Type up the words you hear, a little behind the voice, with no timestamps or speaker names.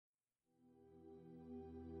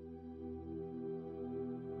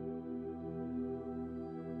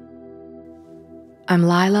I'm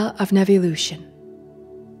Lila of Nevillution.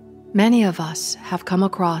 Many of us have come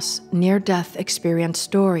across near-death experience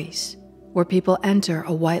stories where people enter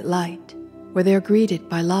a white light, where they are greeted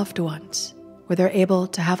by loved ones, where they're able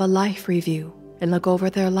to have a life review and look over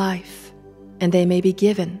their life, and they may be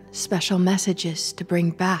given special messages to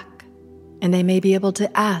bring back, and they may be able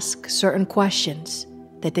to ask certain questions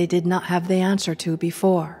that they did not have the answer to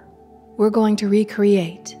before. We're going to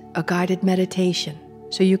recreate a guided meditation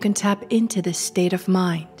so you can tap into this state of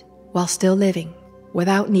mind while still living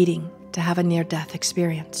without needing to have a near-death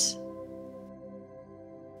experience.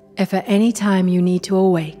 If at any time you need to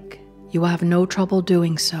awake, you will have no trouble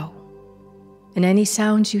doing so, and any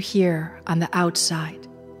sounds you hear on the outside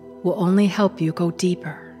will only help you go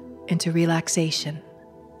deeper into relaxation.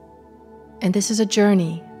 And this is a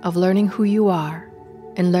journey of learning who you are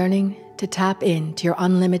and learning to tap into your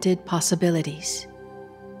unlimited possibilities,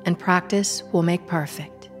 and practice will make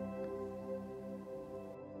perfect.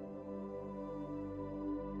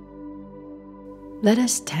 Let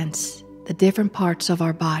us tense the different parts of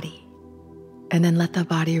our body and then let the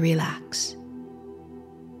body relax.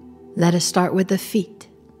 Let us start with the feet.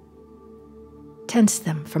 Tense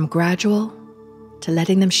them from gradual to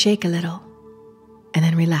letting them shake a little and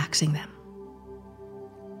then relaxing them.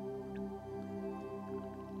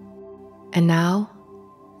 And now,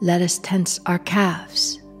 let us tense our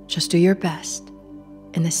calves. Just do your best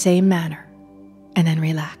in the same manner and then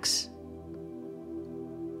relax.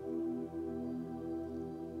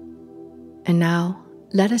 And now,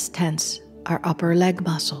 let us tense our upper leg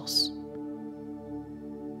muscles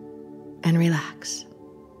and relax.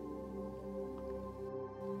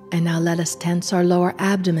 And now let us tense our lower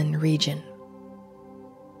abdomen region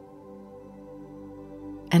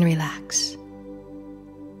and relax.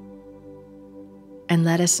 And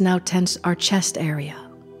let us now tense our chest area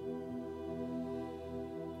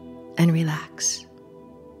and relax.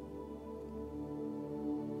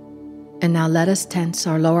 And now let us tense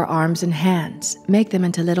our lower arms and hands, make them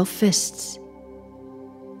into little fists.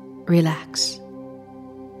 Relax.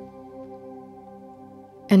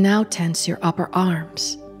 And now tense your upper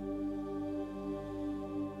arms.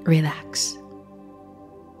 Relax.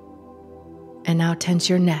 And now tense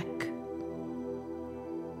your neck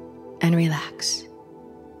and relax.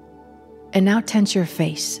 And now tense your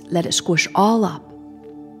face, let it squish all up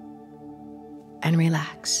and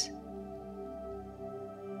relax.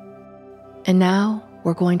 And now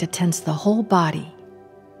we're going to tense the whole body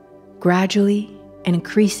gradually and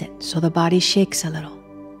increase it so the body shakes a little.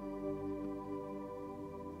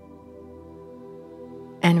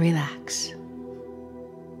 And relax.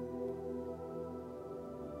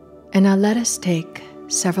 And now let us take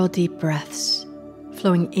several deep breaths,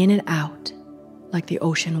 flowing in and out like the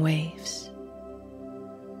ocean waves.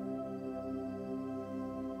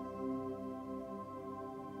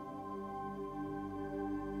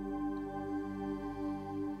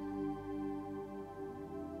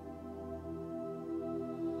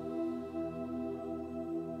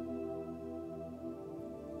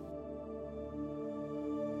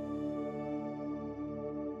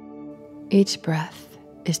 Each breath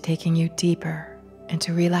is taking you deeper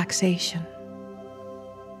into relaxation.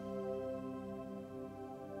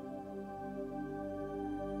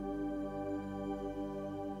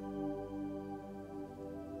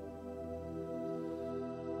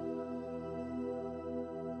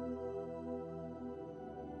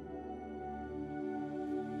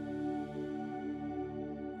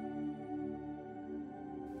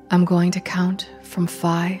 I'm going to count from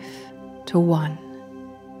 5 to 1.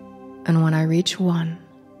 And when I reach 1,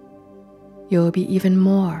 you'll be even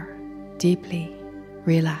more deeply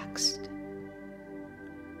relaxed.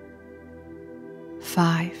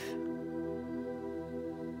 5,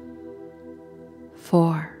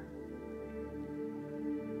 4,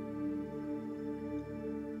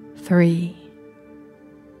 3,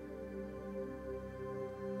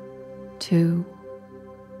 2,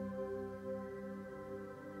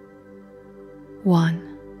 1.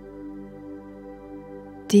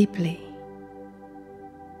 Deeply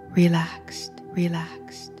relaxed,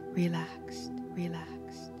 relaxed, relaxed,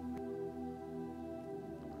 relaxed.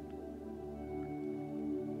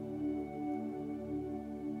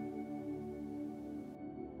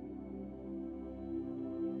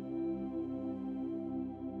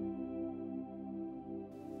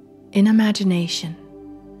 In imagination,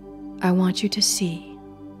 I want you to see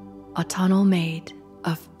a tunnel made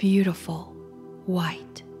of beautiful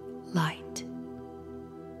white light.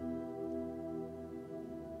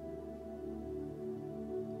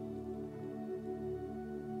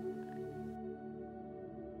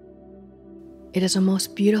 It is the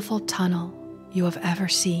most beautiful tunnel you have ever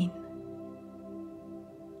seen.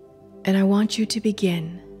 And I want you to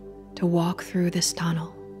begin to walk through this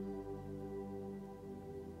tunnel.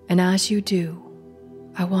 And as you do,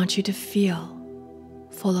 I want you to feel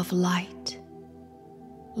full of light,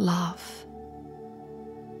 love.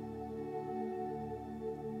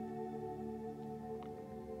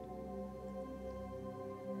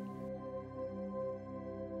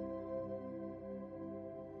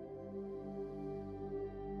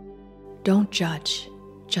 Don't judge,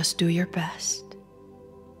 just do your best.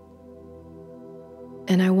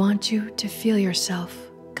 And I want you to feel yourself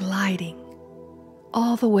gliding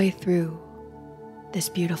all the way through this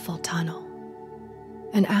beautiful tunnel.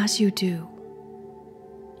 And as you do,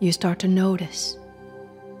 you start to notice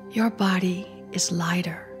your body is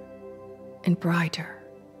lighter and brighter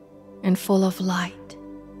and full of light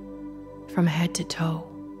from head to toe,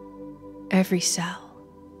 every cell.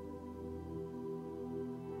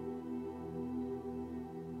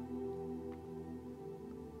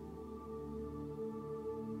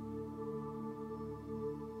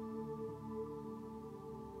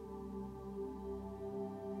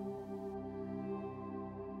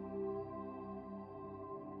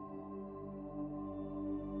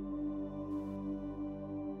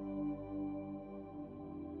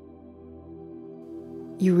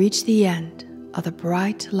 You reach the end of the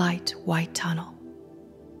bright light white tunnel.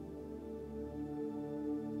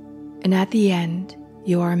 And at the end,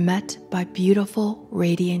 you are met by beautiful,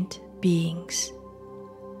 radiant beings.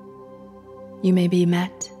 You may be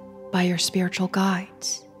met by your spiritual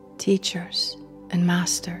guides, teachers, and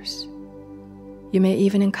masters. You may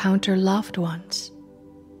even encounter loved ones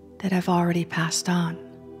that have already passed on.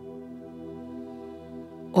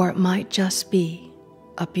 Or it might just be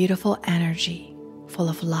a beautiful energy full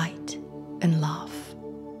of light and love.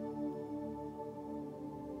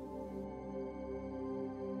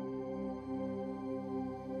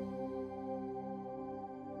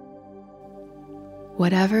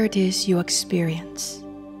 Whatever it is you experience,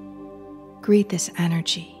 greet this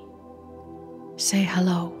energy. Say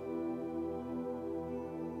hello.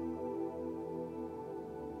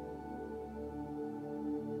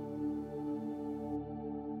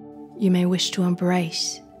 You may wish to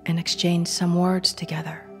embrace and exchange some words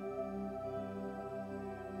together.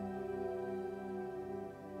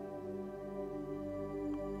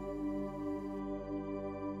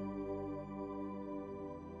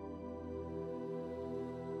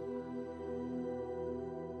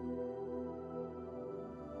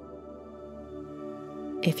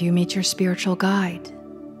 If you meet your spiritual guide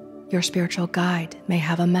may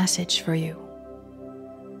have a message for you.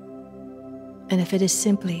 And if it is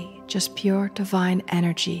simply just pure divine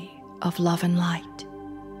energy of love and light,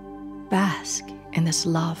 bask in this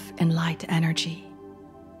love and light energy.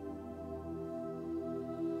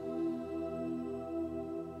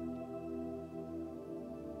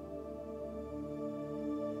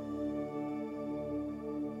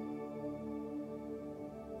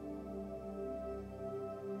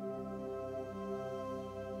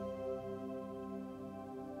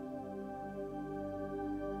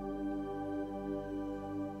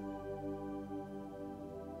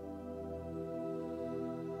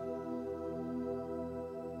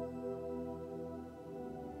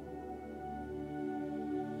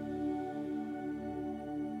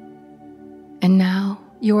 And now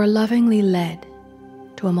you are lovingly led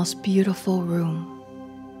to a most beautiful room.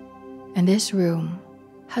 And this room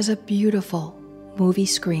has a beautiful movie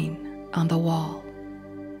screen on the wall.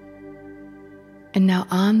 And now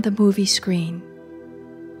on the movie screen,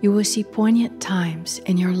 you will see poignant times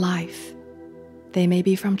in your life. They may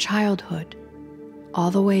be from childhood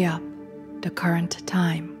all the way up to current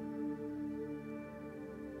time.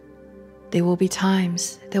 There will be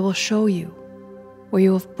times that will show you where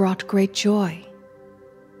you have brought great joy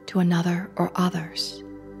to another or others.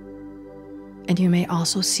 And you may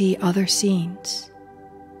also see other scenes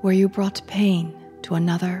where you brought pain to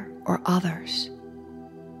another or others.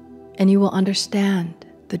 And you will understand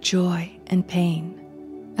the joy and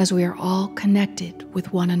pain as we are all connected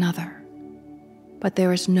with one another. But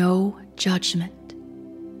there is no judgment.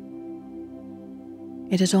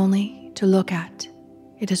 It is only to look at.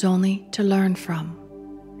 It is only to learn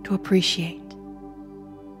from, to appreciate.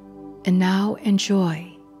 And now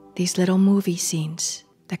enjoy these little movie scenes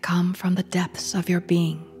that come from the depths of your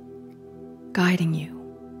being, guiding you,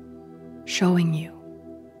 showing you,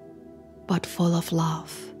 but full of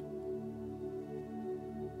love.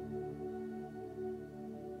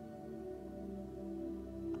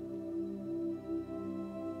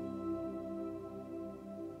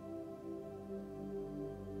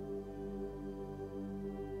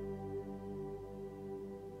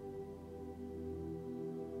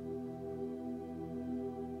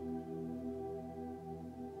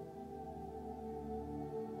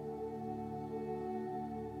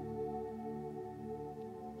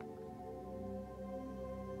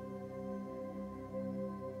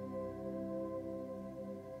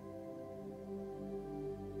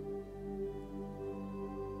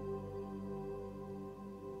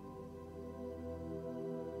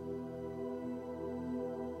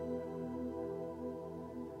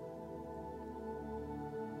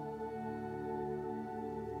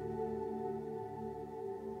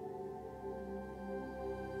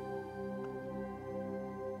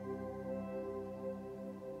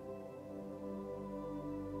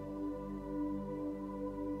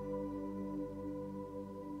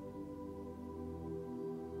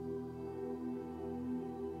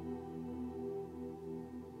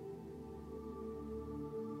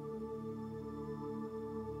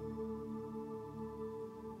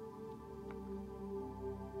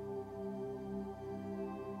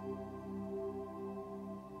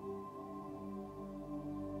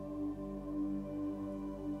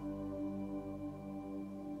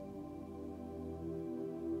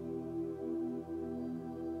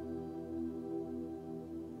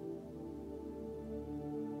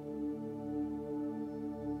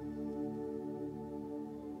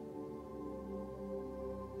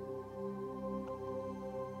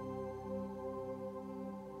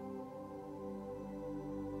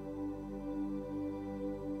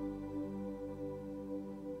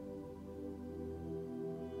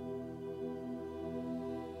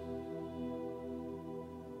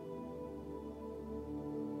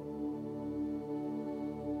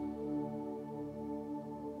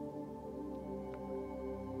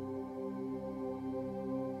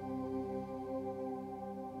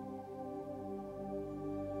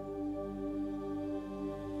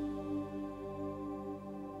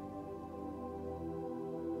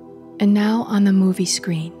 And now on the movie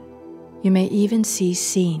screen, you may even see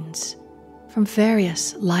scenes from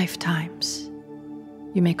various lifetimes.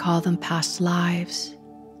 You may call them past lives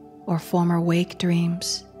or former wake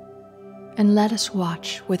dreams, and let us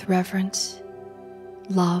watch with reverence,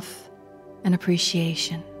 love, and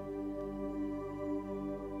appreciation.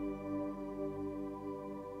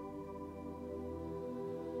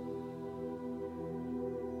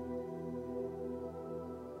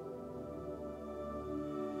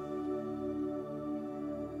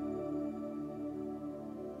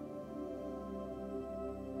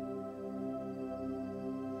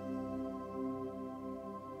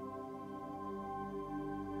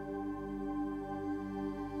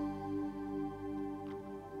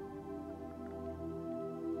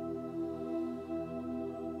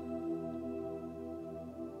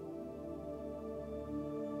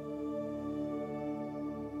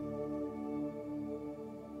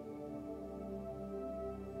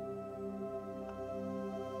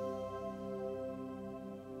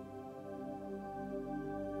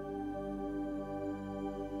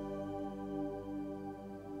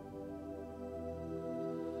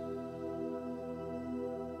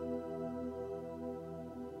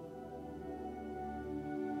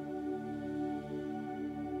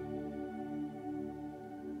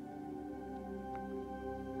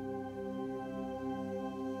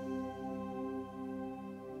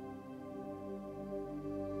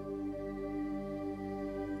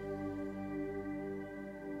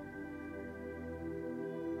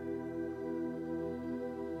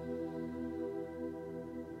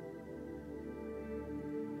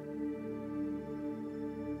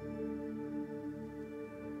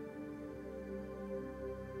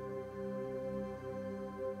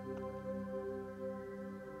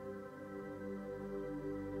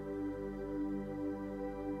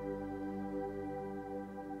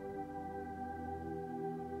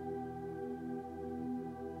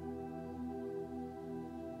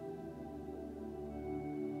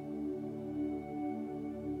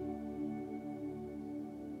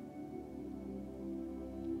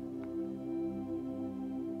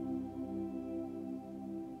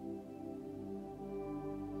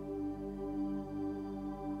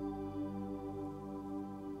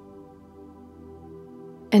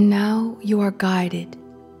 And now you are guided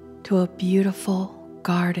to a beautiful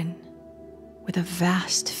garden with a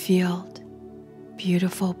vast field,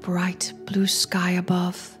 beautiful bright blue sky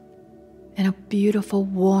above, and a beautiful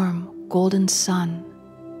warm golden sun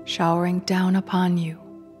showering down upon you.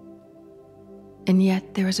 And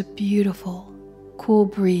yet there is a beautiful, cool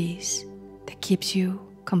breeze that keeps you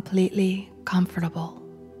completely comfortable.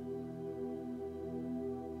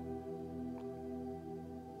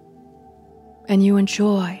 And you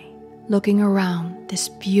enjoy looking around this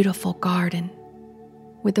beautiful garden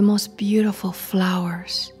with the most beautiful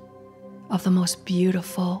flowers of the most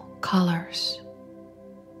beautiful colors,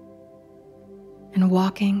 and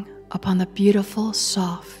walking upon the beautiful,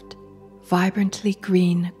 soft, vibrantly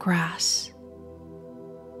green grass.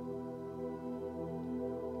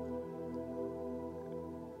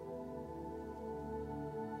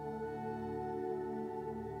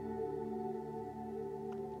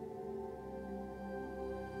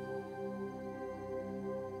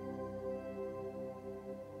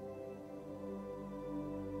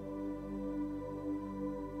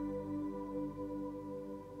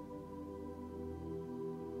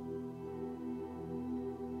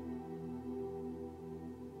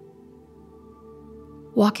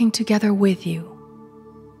 Walking together with you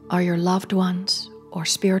are your loved ones or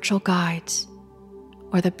spiritual guides,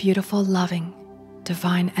 or the beautiful, loving,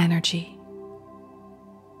 divine energy.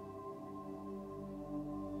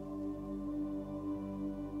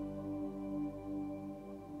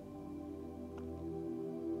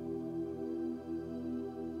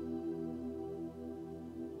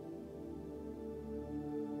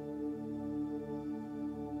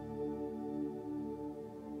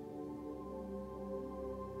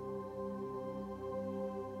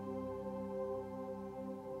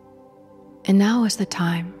 And now is the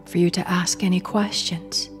time for you to ask any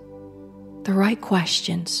questions. The right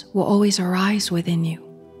questions will always arise within you.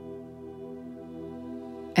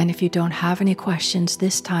 And if you don't have any questions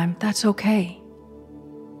this time, that's okay.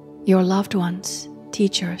 Your loved ones,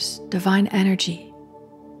 teachers, divine energy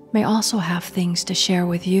may also have things to share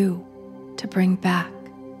with you to bring back.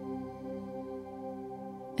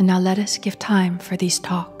 And now let us give time for these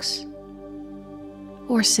talks.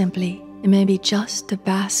 Or simply, it may be just to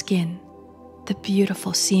bask in the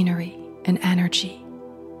beautiful scenery and energy,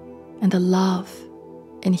 and the love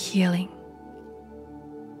and healing.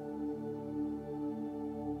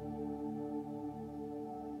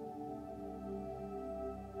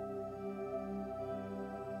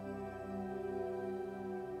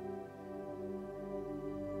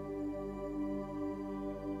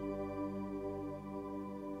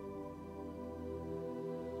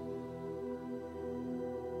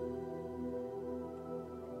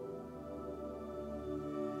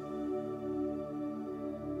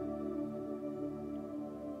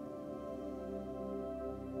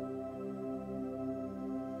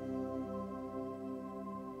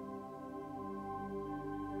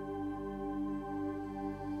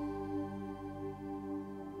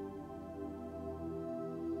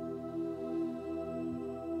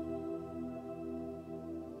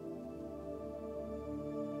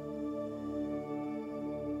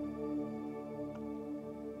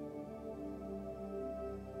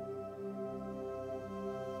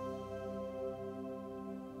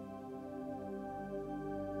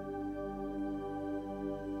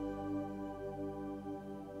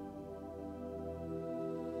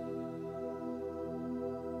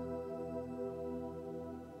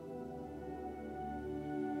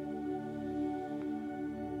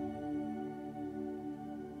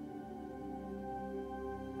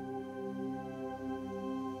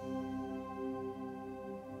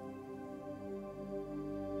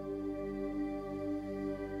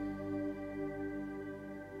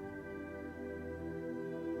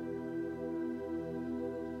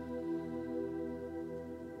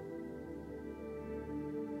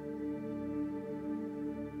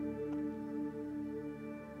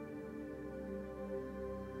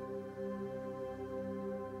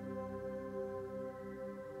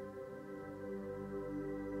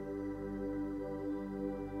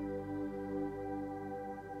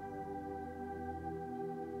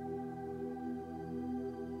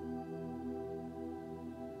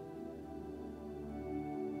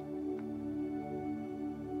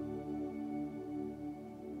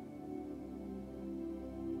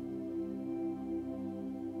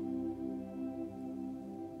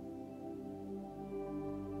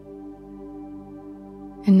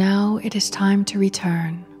 And now it is time to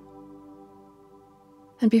return.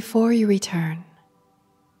 And before you return,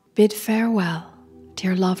 bid farewell to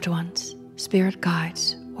your loved ones, spirit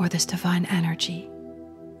guides, or this divine energy.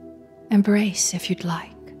 Embrace if you'd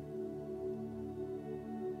like.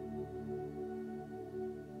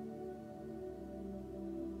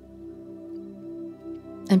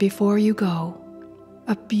 And before you go,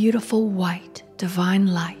 a beautiful white divine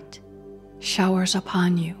light showers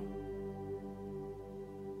upon you,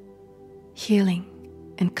 healing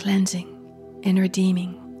and cleansing and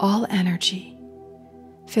redeeming all energy,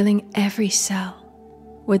 filling every cell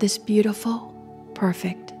with this beautiful,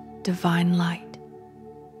 perfect, divine light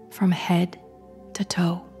from head to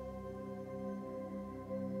toe.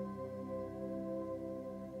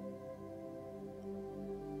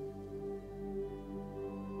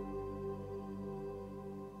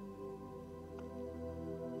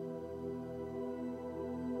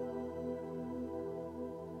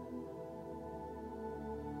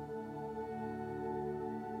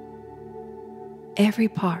 Every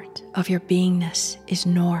part of your beingness is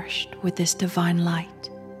nourished with this divine light.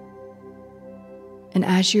 And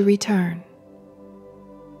as you return,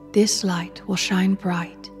 this light will shine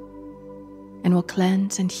bright and will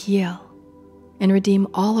cleanse and heal and redeem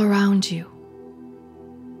all around you,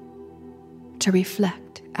 to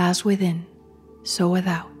reflect as within, so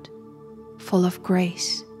without, full of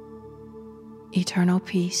grace, eternal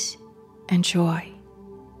peace, and joy.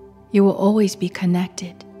 You will always be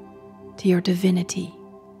connected to your divinity,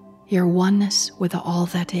 your oneness with all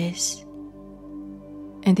that is.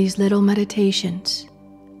 And these little meditations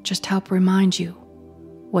just help remind you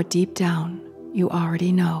what deep down you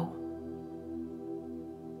already know,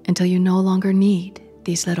 until you no longer need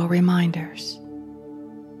these little reminders.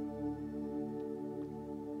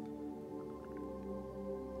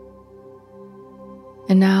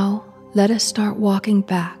 And now let us start walking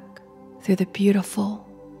back through the beautiful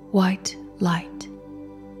white light,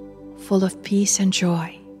 full of peace and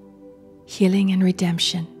joy, healing and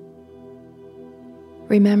redemption,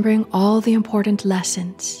 remembering all the important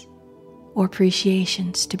lessons or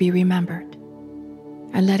appreciations to be remembered,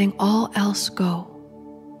 and letting all else go.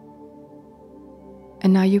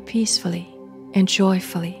 And now you peacefully and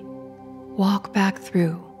joyfully walk back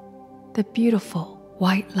through the beautiful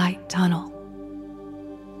white light tunnel.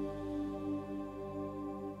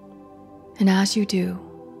 And as you do,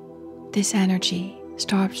 this energy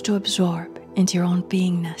starts to absorb into your own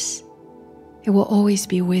beingness. It will always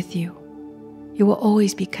be with you. You will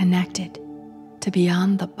always be connected to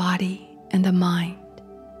beyond the body and the mind,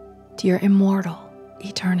 to your immortal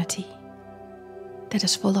eternity that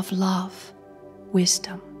is full of love,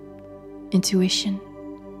 wisdom, intuition,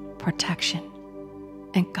 protection,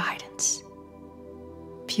 and guidance.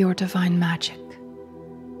 Pure divine magic.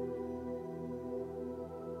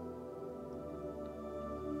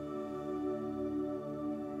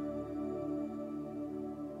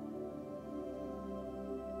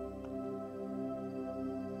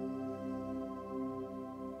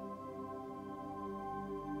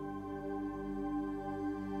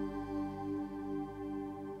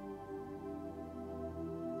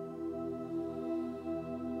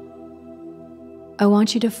 I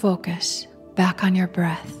want you to focus back on your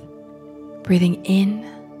breath, breathing in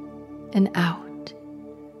and out,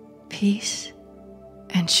 peace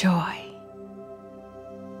and joy,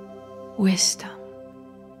 wisdom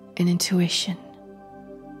and intuition,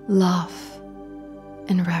 love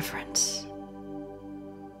and reverence.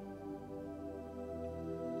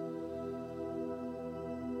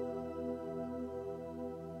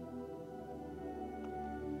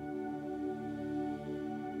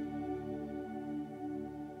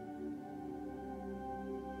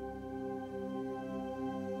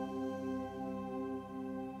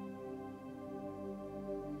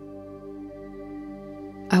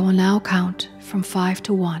 I will now count from 5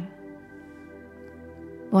 to 1.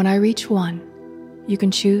 When I reach 1, you can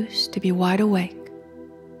choose to be wide awake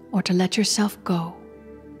or to let yourself go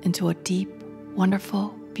into a deep,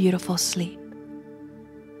 wonderful, beautiful sleep.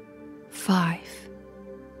 5,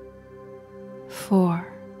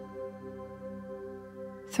 4,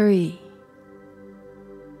 3,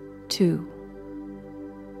 2,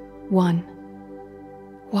 1.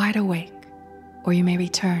 Wide awake, or you may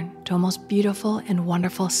return to a most beautiful and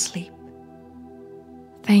wonderful sleep.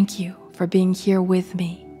 Thank you for being here with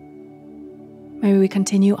me. May we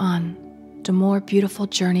continue on to more beautiful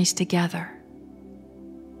journeys together